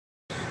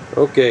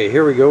Okay,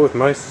 here we go with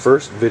my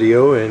first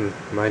video in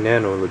my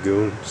Nano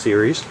Lagoon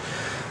series.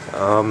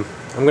 I'm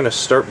going to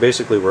start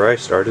basically where I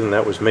started, and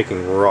that was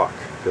making rock,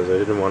 because I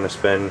didn't want to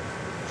spend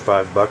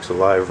 $5 a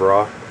live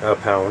rock, a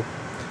pound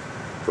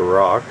for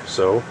rock.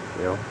 So,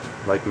 you know,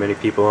 like many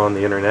people on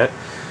the internet,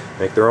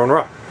 make their own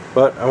rock.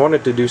 But I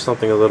wanted to do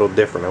something a little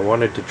different. I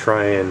wanted to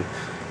try and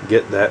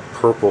get that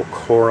purple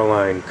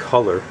coralline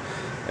color,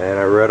 and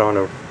I read on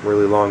a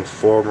really long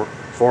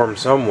forum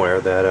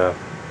somewhere that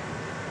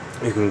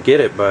you can get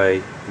it by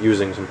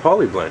using some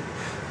polyblend.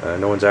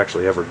 No one's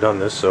actually ever done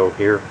this, so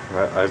here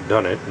I've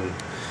done it, and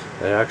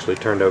it actually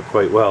turned out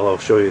quite well. I'll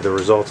show you the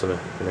results in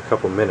a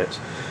couple minutes.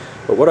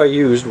 But what I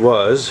used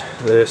was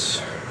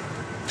this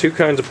two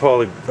kinds of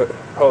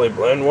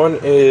polyblend. One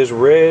is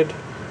red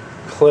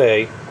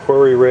clay,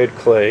 quarry red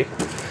clay.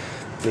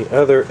 The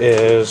other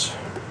is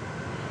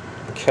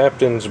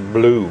Captain's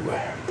Blue.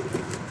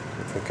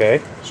 Okay,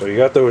 so you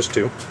got those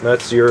two.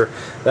 That's your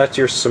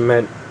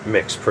cement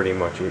mix pretty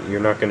much. You're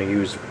not going to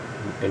use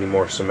any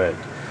more cement,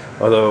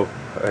 although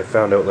I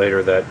found out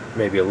later that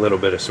maybe a little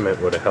bit of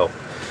cement would have helped.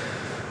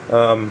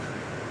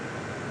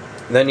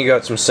 Then you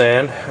got some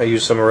sand. I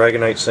used some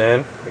aragonite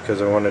sand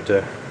because I wanted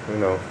to, you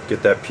know,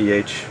 get that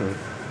pH and,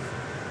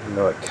 you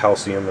know, that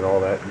calcium and all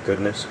that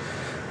goodness,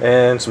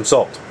 and some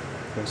salt.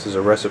 This is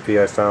a recipe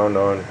I found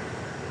on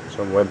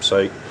some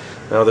website.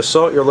 Now the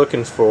salt you're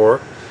looking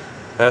for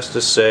has to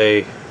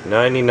say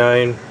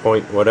 99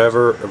 point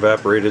whatever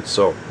evaporated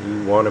salt.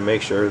 You want to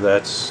make sure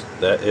that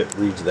it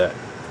reads that,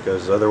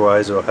 because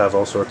otherwise it'll have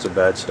all sorts of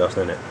bad stuff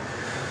in it.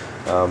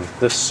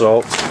 This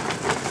salt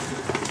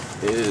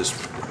is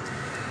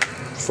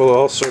full of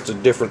all sorts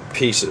of different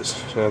pieces.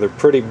 Now they're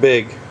pretty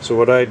big, so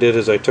what I did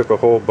is I took a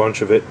whole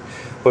bunch of it,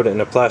 put it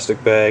in a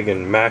plastic bag,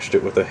 and mashed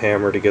it with a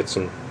hammer to get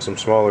some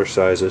smaller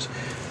sizes,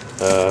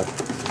 and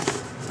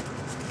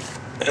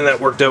that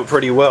worked out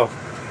pretty well.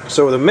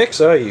 So the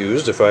mix I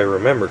used, if I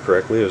remember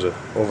correctly, it was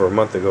over a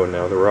month ago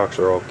now, the rocks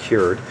are all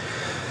cured,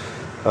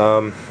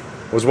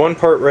 was 1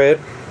 part red,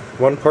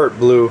 1 part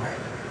blue,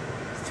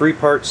 3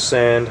 parts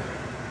sand,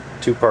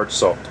 2 parts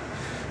salt.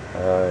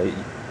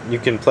 You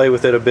can play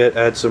with it a bit,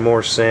 add some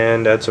more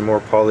sand, add some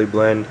more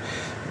polyblend.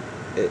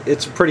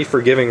 It's a pretty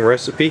forgiving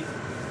recipe.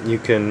 You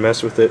can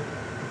mess with it.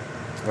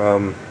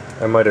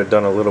 I might have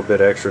done a little bit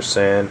of extra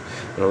sand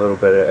and a little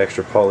bit of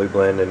extra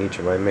polyblend in each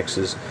of my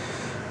mixes,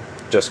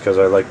 just because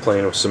I like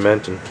playing with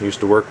cement and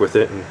used to work with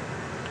it and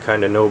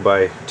kind of know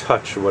by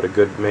touch what a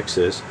good mix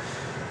is.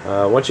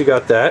 Once you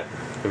got that,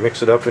 you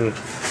mix it up in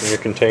your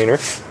container,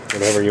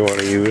 whatever you want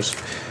to use.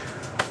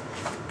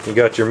 You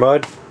got your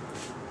mud,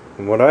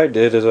 and what I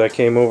did is I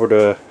came over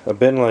to a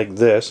bin like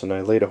this and I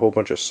laid a whole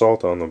bunch of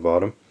salt on the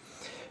bottom,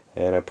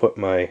 and I put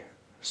my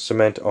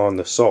cement on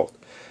the salt,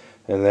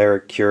 and there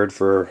it cured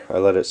for, I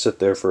let it sit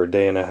there for a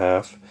day and a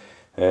half,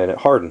 and it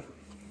hardened.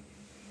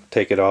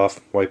 Take it off,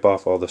 wipe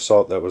off all the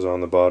salt that was on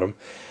the bottom,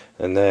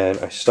 and then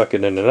I stuck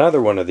it in another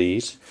one of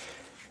these,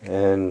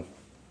 and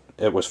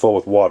it was full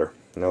with water.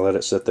 And I let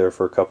it sit there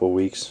for a couple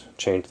weeks,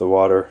 change the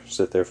water,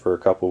 sit there for a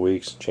couple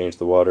weeks, change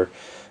the water,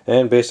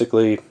 and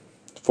basically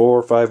 4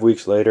 or 5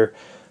 weeks later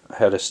I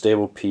had a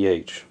stable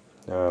pH.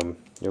 You're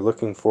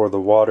looking for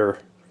the water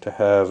to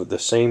have the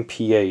same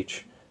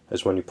pH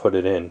as when you put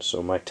it in.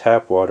 So my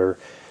tap water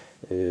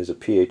is a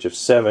pH of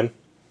 7.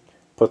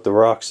 Put the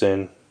rocks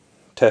in,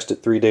 test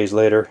it 3 days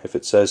later. If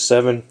it says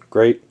 7,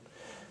 great.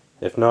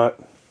 If not,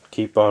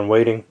 keep on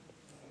waiting,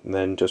 and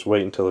then just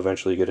wait until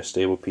eventually you get a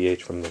stable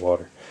pH from the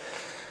water.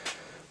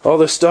 All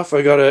this stuff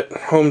I got at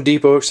Home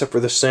Depot, except for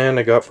the sand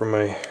I got from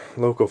my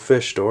local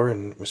fish store,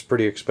 and it was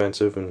pretty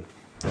expensive, and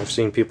I've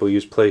seen people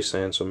use play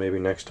sand, so maybe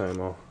next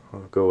time I'll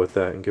go with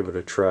that and give it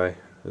a try.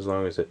 As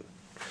long as it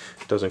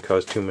doesn't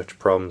cause too much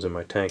problems in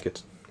my tank,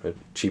 it's a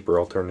cheaper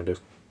alternative.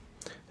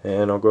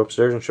 And I'll go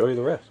upstairs and show you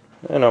the rest.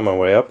 And on my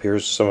way up,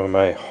 here's some of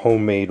my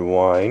homemade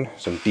wine,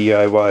 some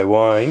DIY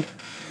wine,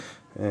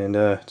 and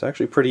it's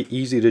actually pretty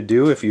easy to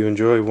do if you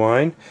enjoy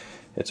wine.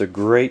 It's a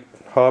great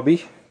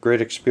hobby, great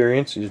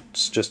experience.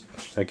 It's just,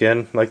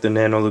 again, like the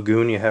Nano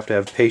Lagoon, you have to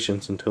have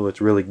patience until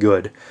it's really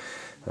good.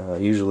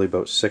 Usually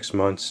about 6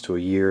 months to a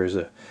year is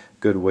a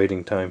good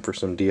waiting time for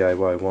some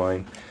DIY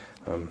wine.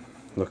 I'm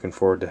looking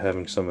forward to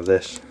having some of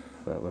this.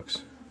 That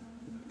looks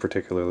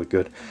particularly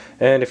good.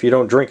 And if you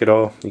don't drink it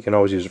all, you can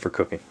always use it for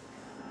cooking.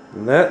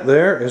 And that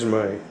there is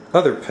my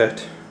other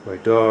pet, my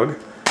dog.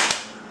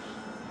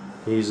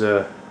 He's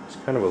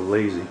kind of a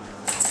lazy.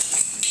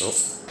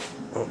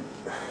 Oh,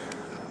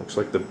 looks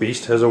like the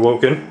beast has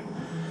awoken.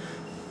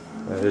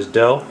 That is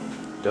Dell.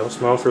 Dell,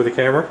 smile for the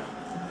camera.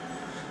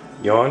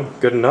 Yawn,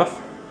 good enough.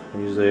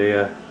 He's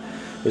a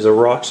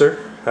Roxer,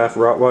 half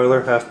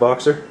Rottweiler, half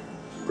Boxer.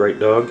 Great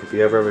dog. If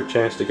you ever have a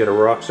chance to get a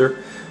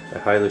Roxer, I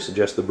highly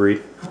suggest the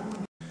breed.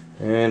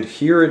 And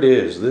here it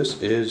is.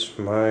 This is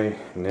my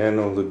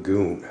Nano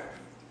Lagoon.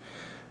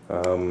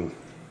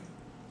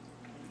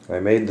 I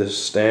made this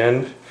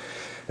stand.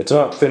 It's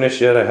not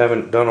finished yet. I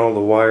haven't done all the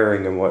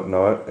wiring and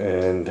whatnot,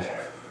 and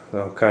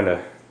I'll kind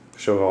of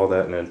show all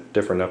that in a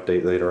different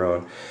update later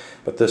on.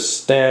 But this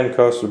stand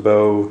costs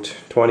about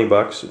 20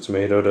 bucks. It's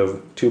made out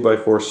of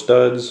 2x4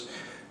 studs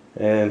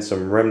and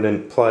some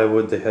remnant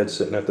plywood they had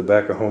sitting at the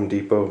back of Home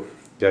Depot.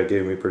 Guy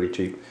gave me pretty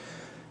cheap.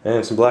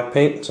 And some black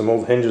paint, some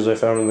old hinges I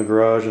found in the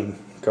garage, and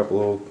a couple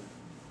old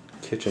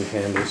kitchen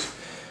handles.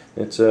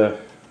 It's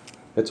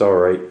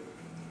alright.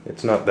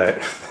 It's not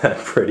that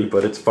pretty,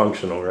 but it's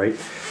functional, right?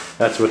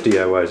 That's what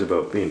DIY is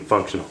about, being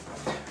functional.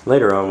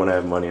 Later on, when I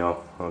have money,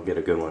 I'll get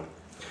a good one.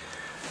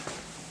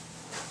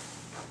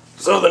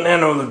 So the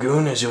Nano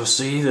Lagoon, as you'll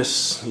see,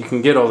 you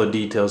can get all the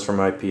details from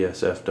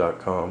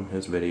ipsfdotcom,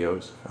 his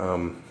videos.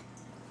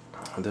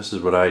 This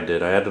is what I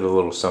did. I added a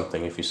little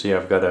something. If you see,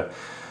 I've got a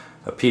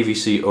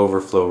PVC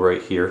overflow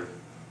right here.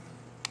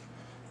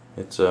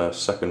 It's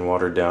sucking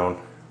water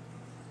down.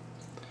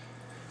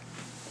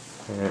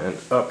 And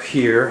up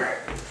here,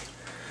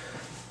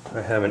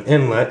 I have an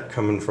inlet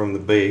coming from the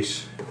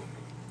base.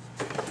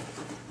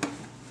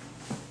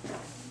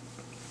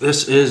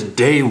 This is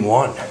day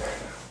one.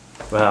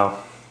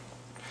 Well,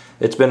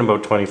 it's been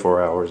about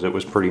 24 hours. It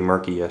was pretty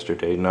murky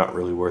yesterday, not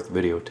really worth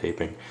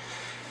videotaping.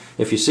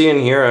 If you see in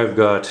here, I've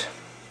got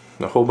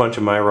a whole bunch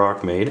of my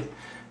rock made,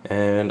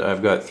 and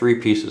I've got 3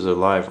 pieces of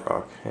live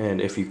rock.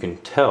 And if you can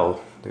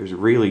tell, there's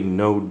really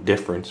no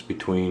difference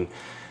between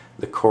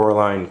the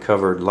coralline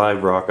covered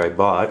live rock I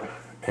bought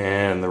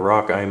and the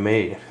rock I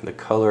made. The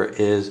color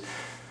is,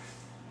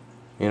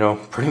 you know,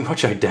 pretty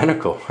much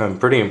identical. I'm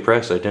pretty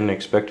impressed. I didn't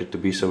expect it to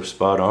be so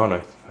spot on.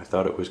 I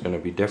thought it was going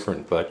to be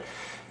different, but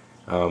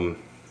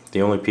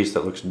the only piece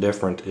that looks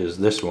different is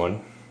this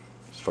one,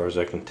 as far as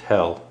I can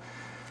tell.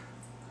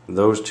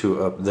 Those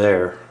two up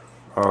there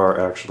are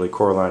actually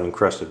coralline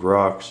encrusted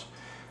rocks,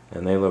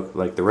 and they look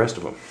like the rest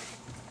of them.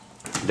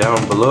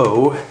 Down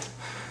below,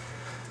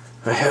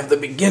 I have the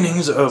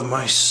beginnings of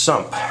my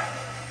sump.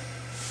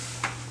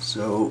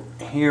 So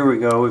here we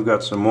go. We've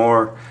got some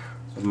more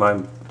of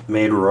my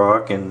made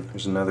rock, and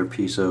there's another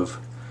piece of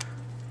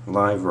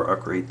live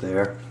rock right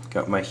there.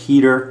 Got my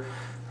heater,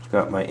 I've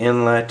got my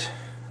inlet,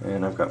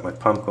 and I've got my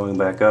pump going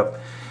back up.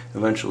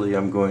 Eventually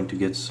I'm going to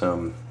get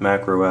some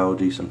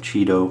macroalgae, some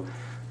Cheeto,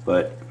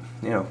 but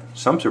you know,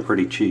 sumps are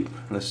pretty cheap.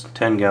 This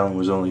 10 gallon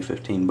was only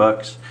 15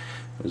 bucks.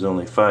 It was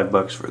only 5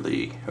 bucks for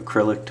the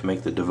acrylic to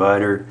make the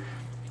divider,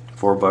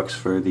 4 bucks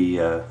for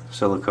the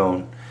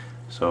silicone,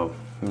 so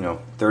you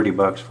know, 30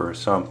 bucks for a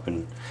sump.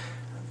 And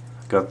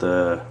got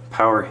the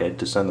power head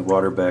to send the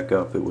water back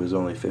up. It was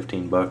only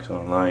 15 bucks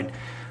online.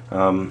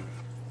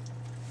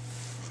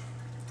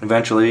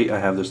 Eventually I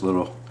have this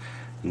little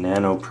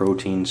nano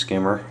protein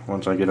skimmer.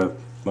 Once I get a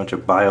bunch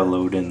of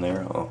bioload in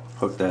there, I'll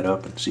hook that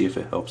up and see if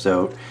it helps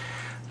out.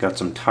 Got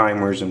some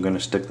timers I'm going to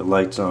stick the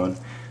lights on.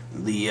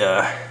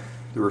 The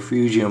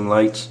refugium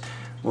lights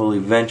will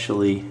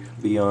eventually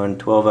be on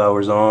 12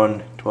 hours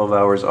on, 12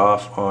 hours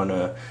off on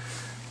a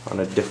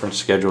different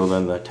schedule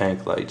than the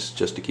tank lights,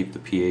 just to keep the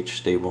pH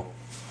stable.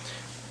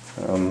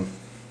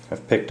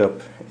 I've picked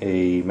up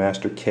a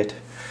master kit,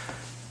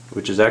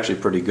 which is actually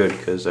pretty good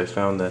because I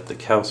found that the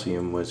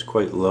calcium was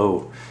quite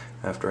low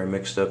after I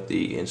mixed up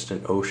the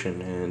instant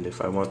ocean, and if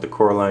I want the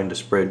coralline to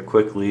spread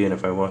quickly and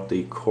if I want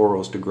the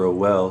corals to grow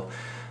well,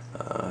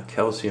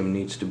 calcium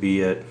needs to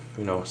be at,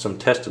 you know, some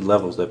tested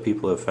levels that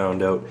people have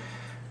found out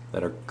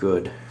that are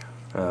good.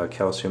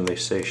 Calcium, they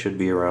say, should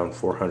be around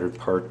 400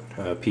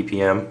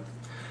 ppm,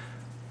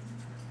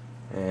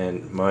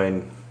 and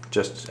mine,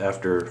 just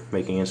after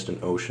making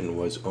instant ocean,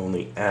 was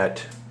only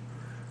at,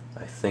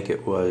 I think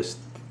it was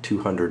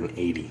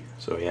 280.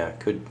 So yeah,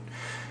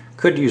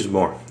 could use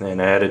more,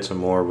 and I added some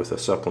more with a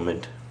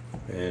supplement,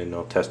 and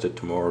I'll test it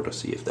tomorrow to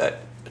see if that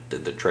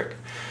did the trick.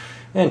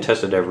 And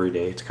test it every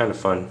day. It's kind of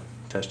fun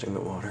testing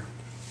the water.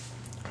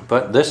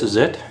 But this is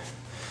it.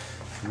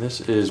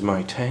 This is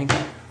my tank.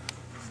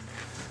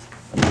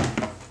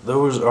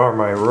 Those are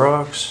my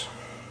rocks.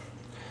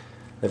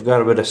 They've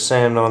got a bit of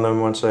sand on them.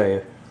 Once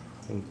I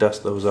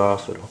dust those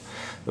off,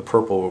 the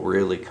purple will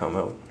really come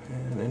out.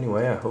 And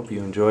anyway, I hope you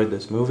enjoyed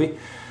this movie.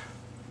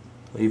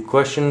 Leave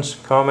questions,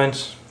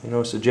 comments, you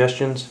know,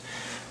 suggestions.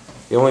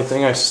 The only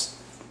thing I'm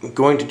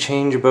going to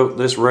change about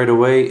this right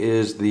away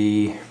is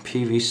the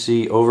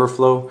PVC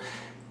overflow.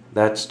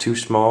 That's too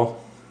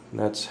small.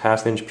 That's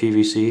 1/2 inch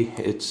PVC.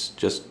 It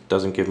just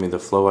doesn't give me the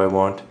flow I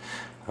want.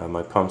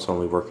 My pump's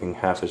only working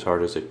half as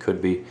hard as it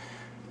could be,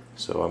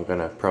 so I'm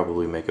gonna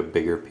probably make a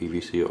bigger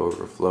PVC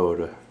overflow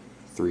to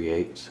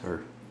 3/8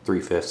 or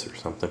 3/5 or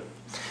something.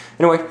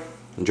 Anyway,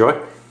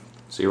 enjoy.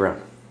 See you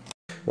around.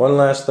 One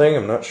last thing,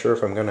 I'm not sure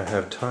if I'm gonna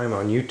have time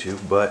on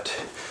YouTube, but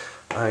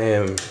I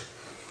am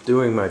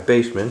doing my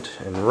basement,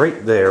 and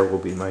right there will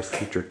be my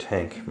future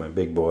tank, my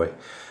big boy.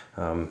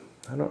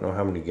 I don't know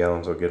how many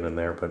gallons I'll get in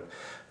there, but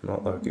I'm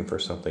not looking for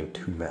something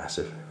too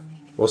massive.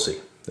 We'll see.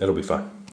 It'll be fun.